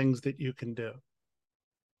different things that you can do.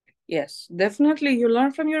 Yes, definitely you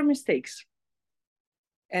learn from your mistakes.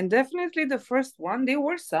 And definitely the first one, there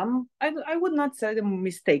were some, I would not say them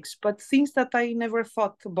mistakes, but things that I never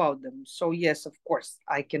thought about them. So yes, of course,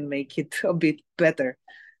 I can make it a bit better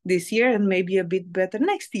this year and maybe a bit better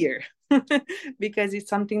next year, because it's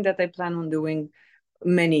something that I plan on doing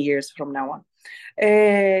many years from now on.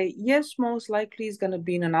 Yes, most likely it's going to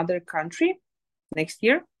be in another country next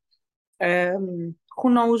year. Who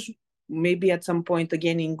knows, maybe at some point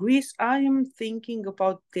again in Greece. I am thinking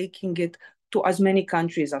about taking it to as many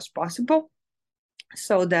countries as possible,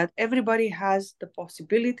 so that everybody has the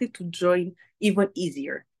possibility to join even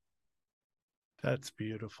easier. That's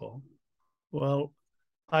beautiful. Well,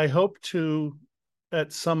 I hope to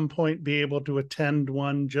at some point be able to attend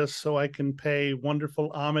one, just so I can pay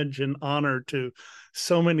wonderful homage and honor to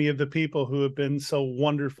so many of the people who have been so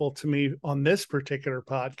wonderful to me on this particular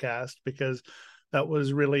podcast, because that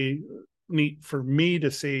was really neat for me to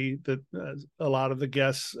see that a lot of the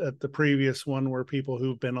guests at the previous one were people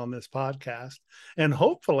who've been on this podcast. And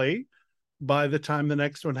hopefully by the time the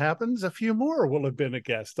next one happens, a few more will have been a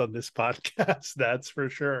guest on this podcast. That's for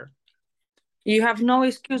sure. You have no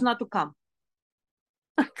excuse not to come.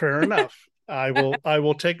 Fair enough. I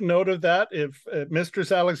will take note of that. If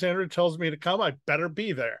Mistress Alexandra tells me to come, I better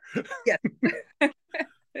be there. Yes.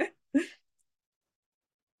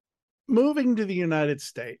 Moving to the United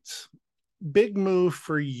States, big move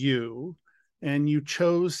for you, and you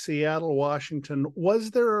chose Seattle, Washington.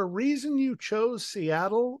 Was there a reason you chose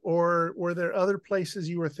Seattle, or were there other places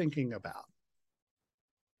you were thinking about?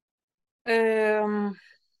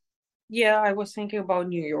 Yeah, I was thinking about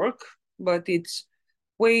New York, but it's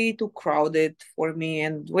way too crowded for me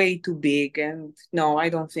and way too big. And no, I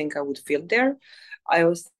don't think I would fit there. I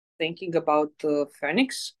was thinking about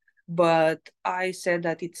Phoenix, but I said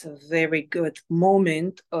that it's a very good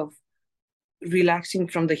moment of relaxing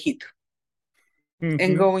from the heat.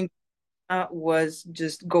 And going was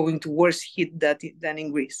just going to worse heat than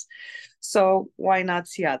in Greece. So why not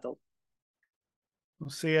Seattle?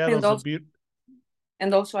 Well, Seattle's a beautiful.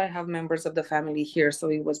 And also I have members of the family here, so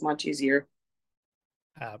it was much easier.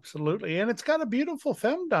 Absolutely. And it's got a beautiful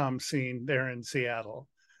femdom scene there in Seattle.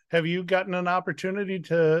 Have you gotten an opportunity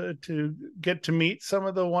to get to meet some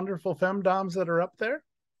of the wonderful femdoms that are up there?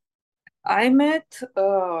 I met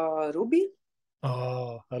Ruby.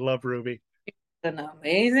 Oh, I love Ruby. An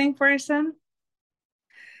amazing person.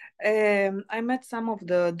 I met some of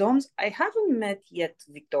the doms. I haven't met yet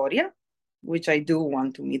Victoria, which I do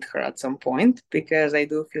want to meet her at some point, because I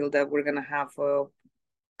do feel that we're going to have a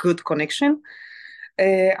good connection.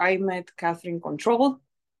 I met Catherine Control,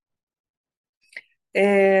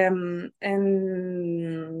 and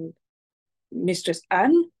Mistress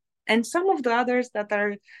Anne, and some of the others that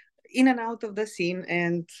are in and out of the scene.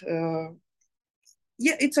 And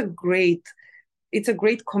yeah, it's a great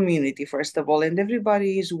community, first of all, and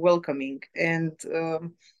everybody is welcoming and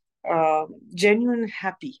genuine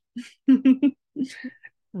happy.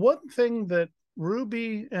 One thing that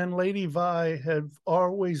Ruby and Lady Vi have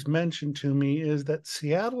always mentioned to me is that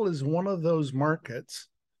Seattle is one of those markets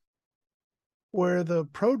where the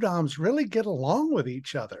pro-doms really get along with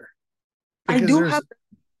each other. I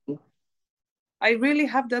really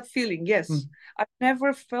have that feeling, yes. I've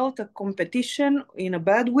never felt a competition in a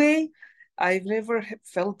bad way. I've never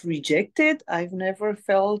felt rejected. I've never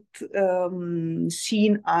felt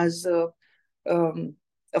seen as a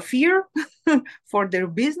fear for their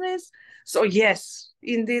business. So yes,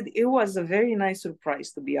 indeed, it was a very nice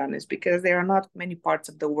surprise, to be honest, because there are not many parts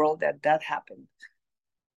of the world that happened.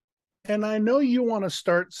 And I know you want to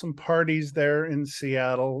start some parties there in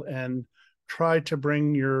Seattle and try to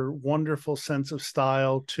bring your wonderful sense of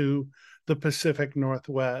style to the Pacific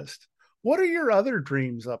Northwest. What are your other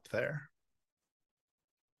dreams up there?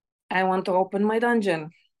 I want to open my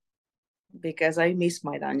dungeon. because I miss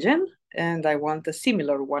my dungeon and I want a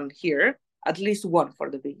similar one here, at least one for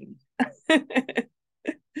the beginning.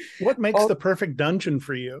 What makes the perfect dungeon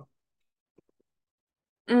for you?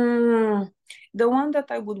 The one that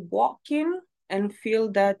I would walk in and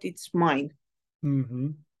feel that it's mine.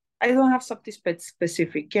 Mm-hmm. I don't have something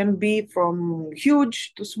specific. Can be from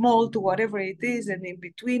huge to small to whatever it is, and in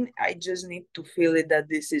between, I just need to feel it that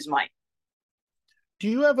this is mine. Do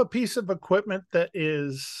you have a piece of equipment that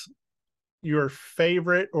is your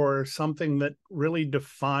favorite or something that really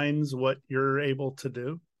defines what you're able to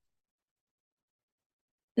do?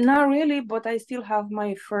 Not really, but I still have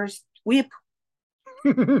my first whip.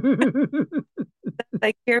 I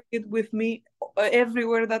carry it with me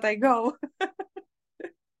everywhere that I go.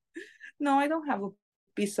 No, I don't have a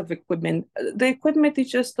piece of equipment. The equipment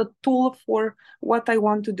is just a tool for what I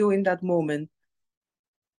want to do in that moment.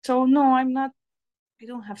 So no, I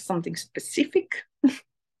don't have something specific.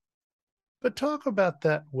 But talk about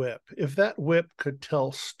that whip. If that whip could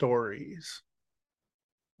tell stories,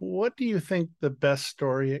 what do you think the best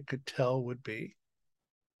story it could tell would be?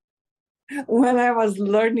 When I was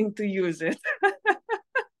learning to use it.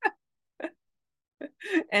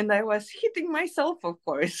 And I was hitting myself, of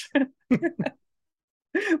course.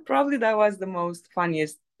 Probably that was the most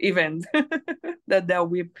funniest event that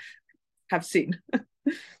we have seen.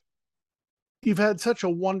 You've had such a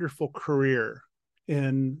wonderful career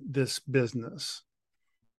in this business.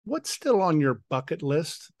 What's still on your bucket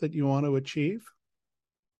list that you want to achieve?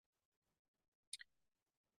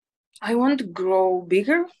 I want to grow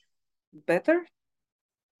bigger, better,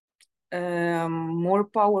 more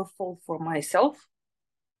powerful for myself.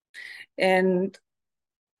 And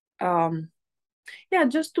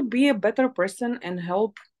just to be a better person and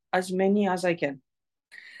help as many as I can.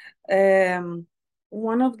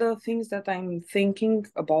 One of the things that I'm thinking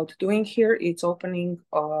about doing here is opening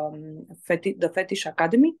the Fetish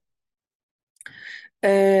Academy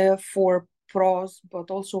for pros,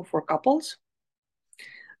 but also for couples.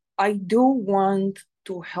 I do want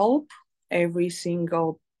to help every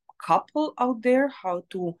single couple out there how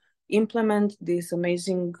to implement this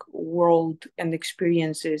amazing world and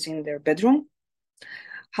experiences in their bedroom,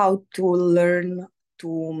 how to learn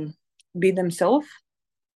to be themselves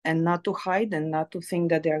and not to hide and not to think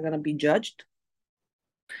that they're going to be judged.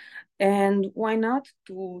 And why not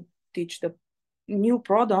to teach the new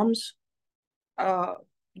products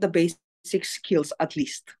the basic skills at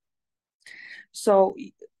least. So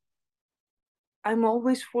I'm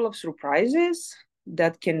always full of surprises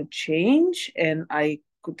that can change, and I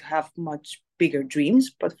could have much bigger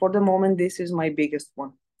dreams, but for the moment, this is my biggest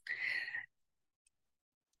one.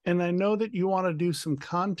 And I know that you want to do some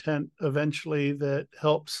content eventually that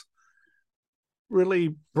helps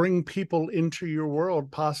really bring people into your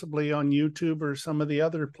world, possibly on YouTube or some of the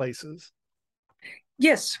other places.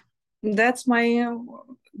 Yes, that's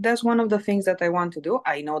one of the things that I want to do.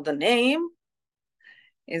 I know the name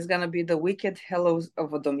is going to be The Wicked Hellos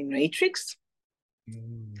of a Dominatrix.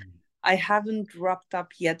 I haven't wrapped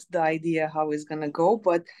up yet the idea how it's going to go,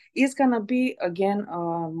 but it's going to be, again,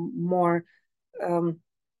 more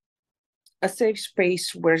a safe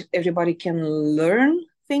space where everybody can learn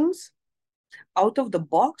things out of the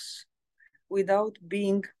box without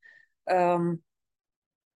being,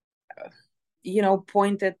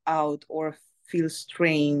 pointed out or feel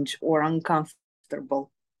strange or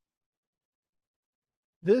uncomfortable.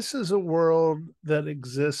 This is a world that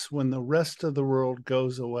exists when the rest of the world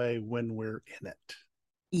goes away when we're in it.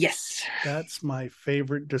 Yes. That's my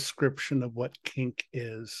favorite description of what kink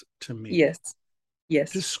is to me. Yes.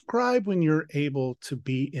 Yes. Describe when you're able to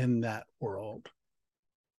be in that world.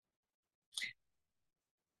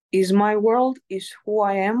 Is my world, is who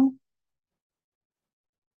I am.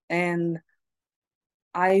 And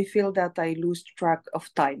I feel that I lose track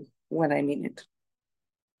of time when I'm in it.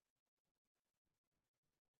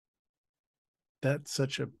 That's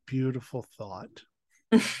such a beautiful thought.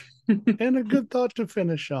 And a good thought to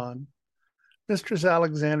finish on. Mistress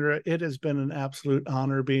Alexandra, it has been an absolute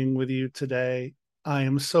honor being with you today. I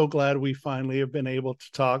am so glad we finally have been able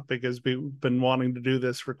to talk because we've been wanting to do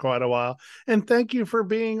this for quite a while. And thank you for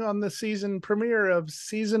being on the season premiere of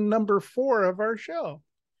season number 4 of our show.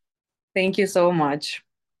 Thank you so much.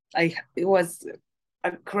 It was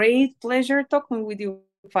a great pleasure talking with you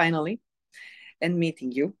finally and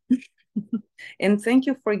meeting you. And thank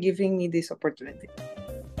you for giving me this opportunity.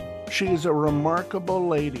 She is a remarkable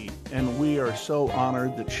lady, and we are so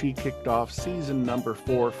honored that she kicked off season number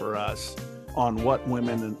 4 for us on What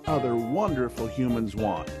Women and Other Wonderful Humans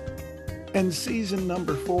Want. And season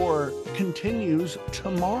number 4 continues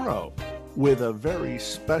tomorrow with a very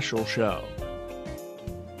special show.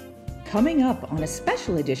 Coming up on a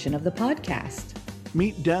special edition of the podcast.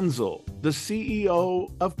 Meet Denzel, the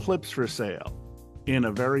CEO of Clips for Sale, in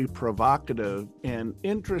a very provocative and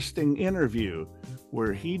interesting interview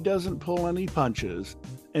where he doesn't pull any punches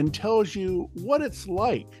and tells you what it's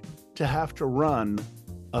like to have to run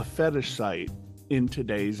a fetish site in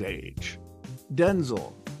today's age.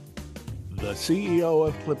 Denzel, the CEO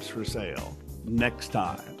of Clips for Sale, next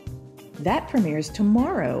time. That premieres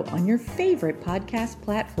tomorrow on your favorite podcast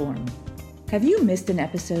platform. Have you missed an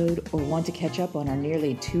episode or want to catch up on our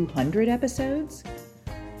nearly 200 episodes?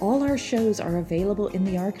 All our shows are available in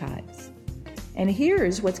the archives. And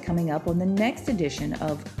here's what's coming up on the next edition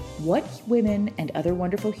of What Women and Other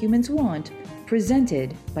Wonderful Humans Want,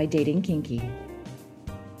 presented by Dating Kinky.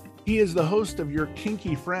 He is the host of Your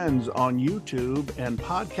Kinky Friends on YouTube and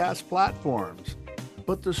podcast platforms.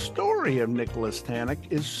 But the story of Nicholas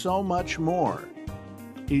Tannick is so much more.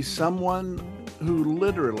 He's someone who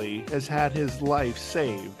literally has had his life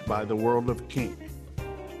saved by the world of kink.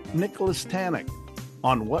 Nicholas Tannick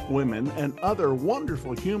on What Women and Other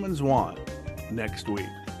Wonderful Humans Want next week.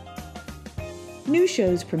 New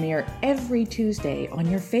shows premiere every Tuesday on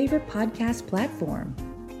your favorite podcast platform.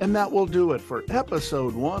 And that will do it for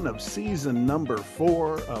episode 1 of season number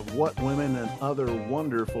 4 of What Women and Other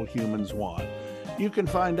Wonderful Humans Want. You can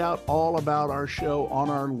find out all about our show on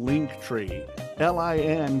our Linktree,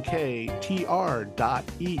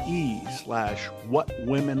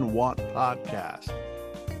 linktr.ee/whatwomenwantpodcast.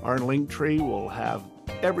 Our Linktree will have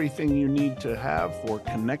everything you need to have for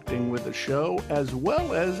connecting with the show, as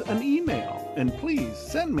well as an email. And please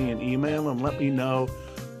send me an email and let me know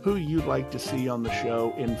who you'd like to see on the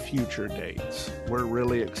show in future dates. We're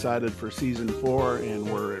really excited for season 4, and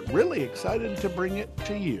we're really excited to bring it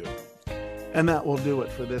to you. And that will do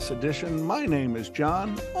it for this edition. My name is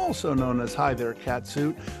John, also known as Hi There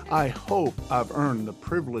Catsuit. I hope I've earned the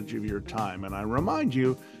privilege of your time, and I remind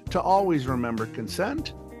you to always remember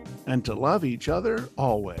consent and to love each other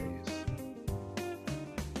always.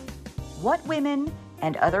 What Women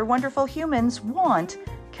and Other Wonderful Humans Want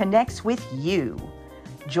connects with you.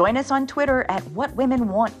 Join us on Twitter at What Women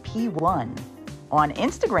Want P1, on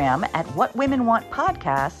Instagram at What Women Want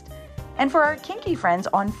Podcast, and for our kinky friends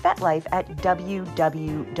on FetLife at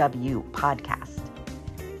WWW Podcast.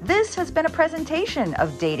 This has been a presentation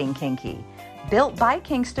of Dating Kinky, built by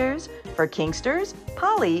Kinksters, for Kinksters,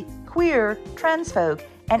 poly, queer, trans folk,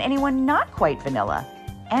 and anyone not quite vanilla,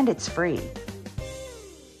 and it's free.